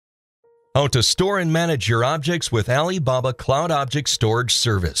How to store and manage your objects with Alibaba Cloud Object Storage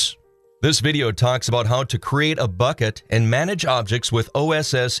Service. This video talks about how to create a bucket and manage objects with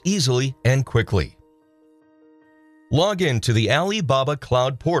OSS easily and quickly. Log in to the Alibaba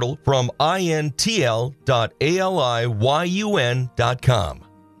Cloud portal from intl.aliyun.com.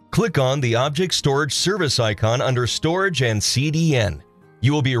 Click on the Object Storage Service icon under Storage and CDN.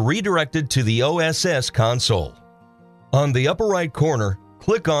 You will be redirected to the OSS console. On the upper right corner,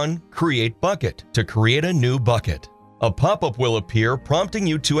 click on Create Bucket to create a new bucket. A pop-up will appear prompting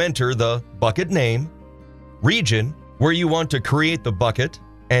you to enter the bucket name, region, where you want to create the bucket,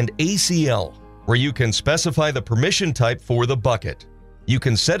 and ACL, where you can specify the permission type for the bucket. You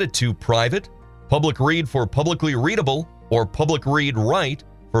can set it to private, public read for publicly readable, or public read write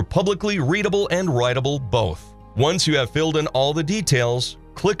for publicly readable and writable both. Once you have filled in all the details,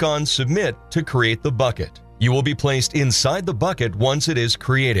 click on Submit to create the bucket. You will be placed inside the bucket once it is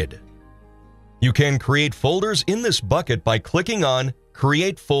created. You can create folders in this bucket by clicking on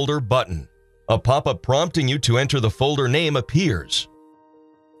Create Folder button. A pop-up prompting you to enter the folder name appears.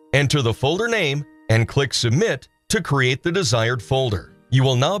 Enter the folder name and click Submit to create the desired folder. You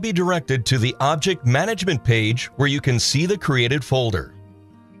will now be directed to the Object Management page where you can see the created folder.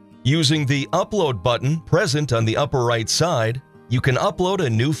 Using the Upload button present on the upper right side, you can upload a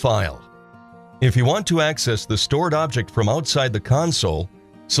new file. If you want to access the stored object from outside the console,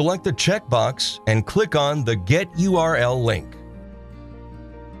 select the checkbox and click on the Get URL link.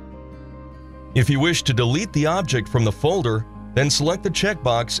 If you wish to delete the object from the folder, then select the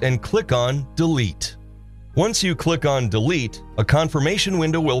checkbox and click on Delete. Once you click on Delete, a confirmation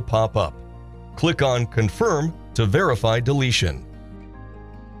window will pop up. Click on Confirm to verify deletion.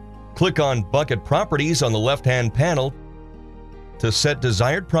 Click on Bucket Properties on the left-hand panel to set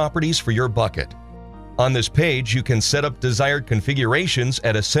desired properties for your bucket. On this page, you can set up desired configurations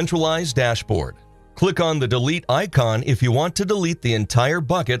at a centralized dashboard. Click on the Delete icon if you want to delete the entire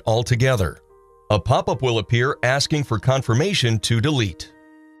bucket altogether. A pop-up will appear asking for confirmation to delete.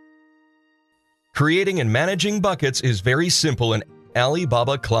 Creating and managing buckets is very simple in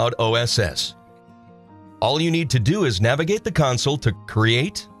Alibaba Cloud OSS. All you need to do is navigate the console to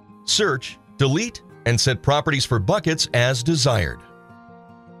create, search, delete, and set properties for buckets as desired.